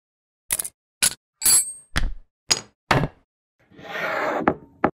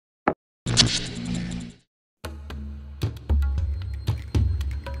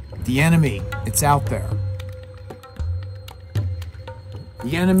The enemy, it's out there.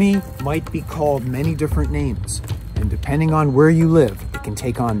 The enemy might be called many different names, and depending on where you live, it can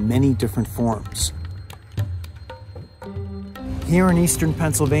take on many different forms. Here in eastern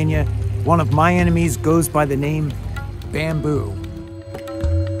Pennsylvania, one of my enemies goes by the name bamboo.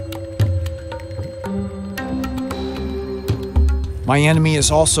 My enemy is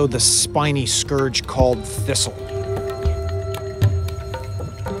also the spiny scourge called thistle.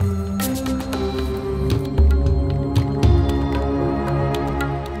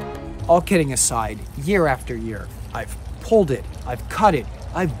 All kidding aside, year after year, I've pulled it, I've cut it,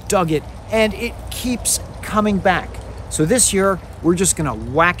 I've dug it, and it keeps coming back. So this year, we're just gonna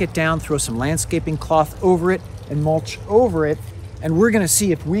whack it down, throw some landscaping cloth over it and mulch over it, and we're gonna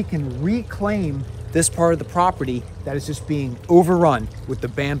see if we can reclaim this part of the property that is just being overrun with the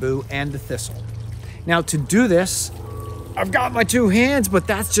bamboo and the thistle. Now to do this, I've got my two hands, but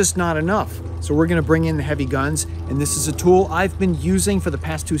that's just not enough. So we're gonna bring in the heavy guns, and this is a tool I've been using for the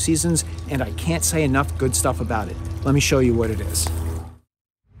past 2 seasons, and I can't say enough good stuff about it. Let me show you what it is.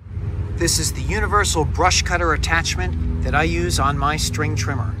 This is the universal brush cutter attachment that I use on my string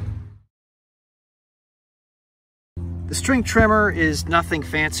trimmer. The string trimmer is nothing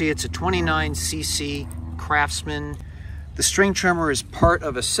fancy. It's a 29cc Craftsman. The string trimmer is part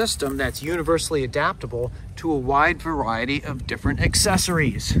of a system that's universally adaptable to a wide variety of different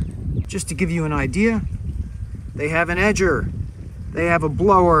accessories. Just to give you an idea, they have an edger, they have a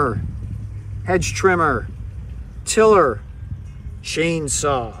blower, hedge trimmer, tiller,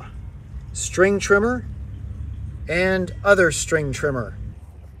 chainsaw, string trimmer, and other string trimmer.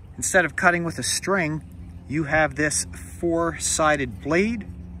 Instead of cutting with a string, you have this 4-sided blade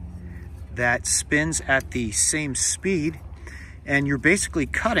that spins at the same speed, and you're basically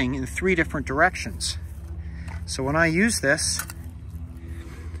cutting in 3 different directions. So when I use this,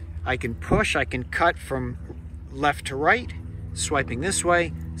 I can push, I can cut from left to right, swiping this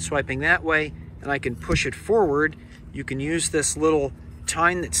way, swiping that way, and I can push it forward. You can use this little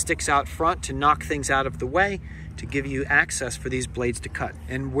tine that sticks out front to knock things out of the way to give you access for these blades to cut.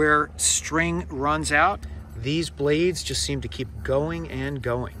 And where string runs out, these blades just seem to keep going and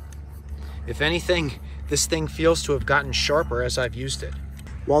going. If anything, this thing feels to have gotten sharper as I've used it.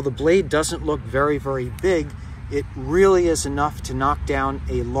 While the blade doesn't look very, very big, it really is enough to knock down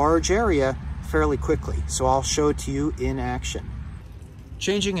a large area fairly quickly. So I'll show it to you in action.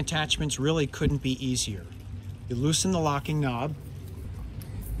 Changing attachments really couldn't be easier. You loosen the locking knob,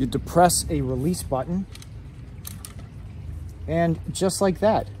 you depress a release button, and just like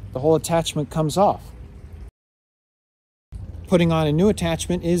that, the whole attachment comes off. Putting on a new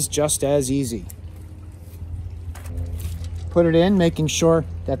attachment is just as easy. Put it in, making sure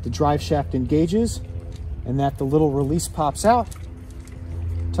that the drive shaft engages and that the little release pops out.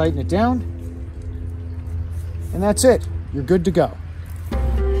 Tighten it down, and that's it. You're good to go.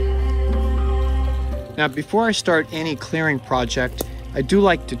 Now, before I start any clearing project, I do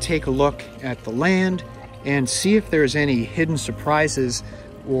like to take a look at the land and see if there's any hidden surprises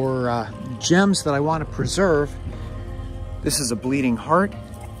or gems that I want to preserve. This is a bleeding heart,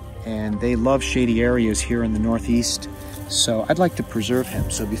 and they love shady areas here in the Northeast, so I'd like to preserve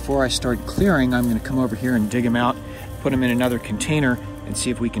him. So before I start clearing, I'm going to come over here and dig him out, put him in another container, and see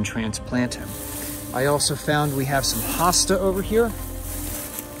if we can transplant him. I also found we have some hosta over here,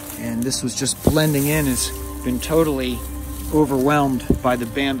 and this was just blending in. It's been totally overwhelmed by the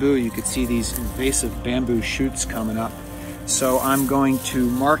bamboo. You could see these invasive bamboo shoots coming up. So I'm going to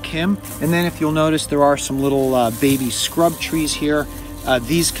mark him, and then if you'll notice, there are some little baby scrub trees here.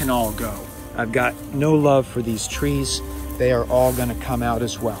 These can all go. I've got no love for these trees. They are all going to come out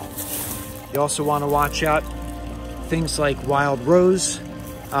as well. You also want to watch out things like wild rose.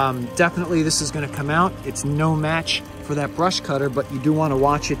 Definitely this is going to come out. It's no match for that brush cutter, but you do want to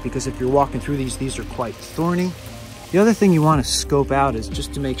watch it because if you're walking through these are quite thorny. The other thing you want to scope out is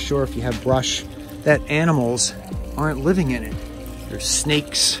just to make sure if you have brush that animals aren't living in it. There's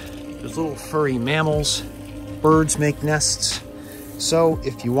snakes, there's little furry mammals, birds make nests. So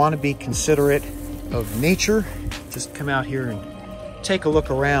if you want to be considerate of nature, just come out here and take a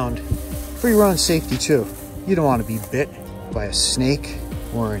look around for your own safety too. You don't want to be bit by a snake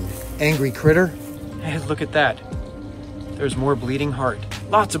or an angry critter. Hey, look at that. There's more bleeding heart.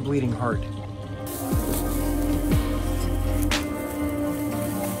 Lots of bleeding heart.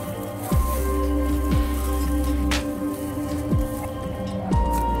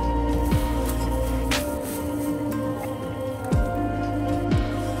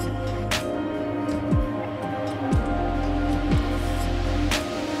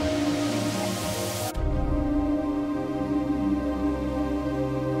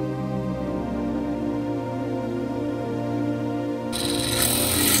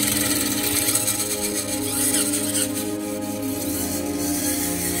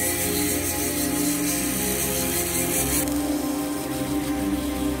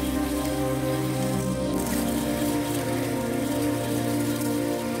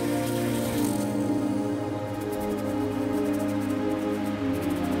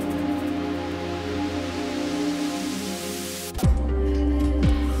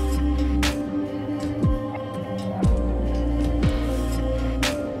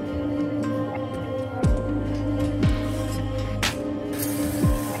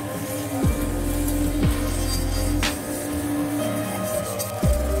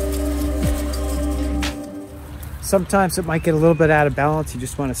 Sometimes it might get a little bit out of balance. You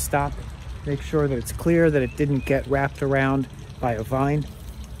just want to stop, make sure that it's clear, that it didn't get wrapped around by a vine.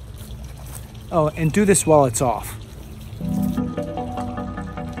 Oh, and do this while it's off.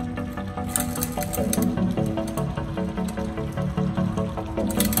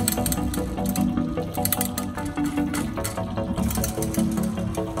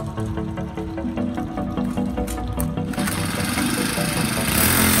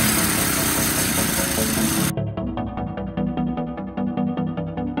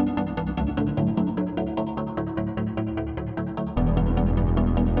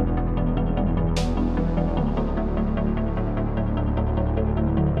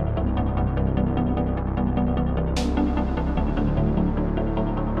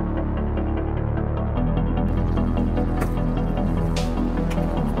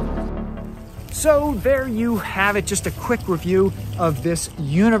 So there you have it, just a quick review of this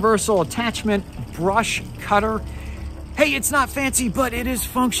universal attachment brush cutter. Hey, it's not fancy, but it is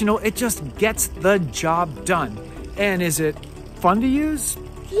functional. It just gets the job done. And is it fun to use?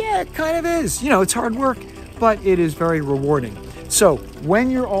 Yeah, it kind of is. You know, it's hard work, but it is very rewarding. So when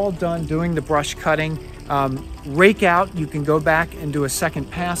you're all done doing the brush cutting, rake out. You can go back and do a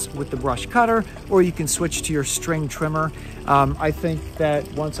second pass with the brush cutter, or you can switch to your string trimmer. I think that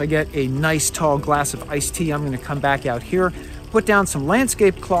once I get a nice tall glass of iced tea, I'm going to come back out here, put down some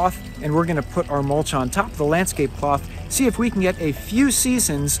landscape cloth, and we're going to put our mulch on top of the landscape cloth, see if we can get a few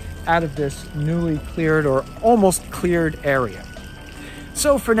seasons out of this newly cleared or almost cleared area.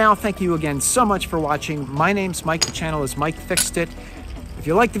 So for now, thank you again so much for watching. My name's Mike. The channel is Mike Fixed It. If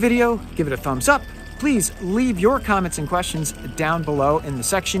you liked the video, give it a thumbs up. Please leave your comments and questions down below in the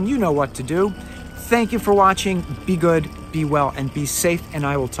section. You know what to do. Thank you for watching. Be good, be well, and be safe. And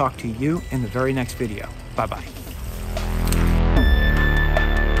I will talk to you in the very next video. Bye-bye.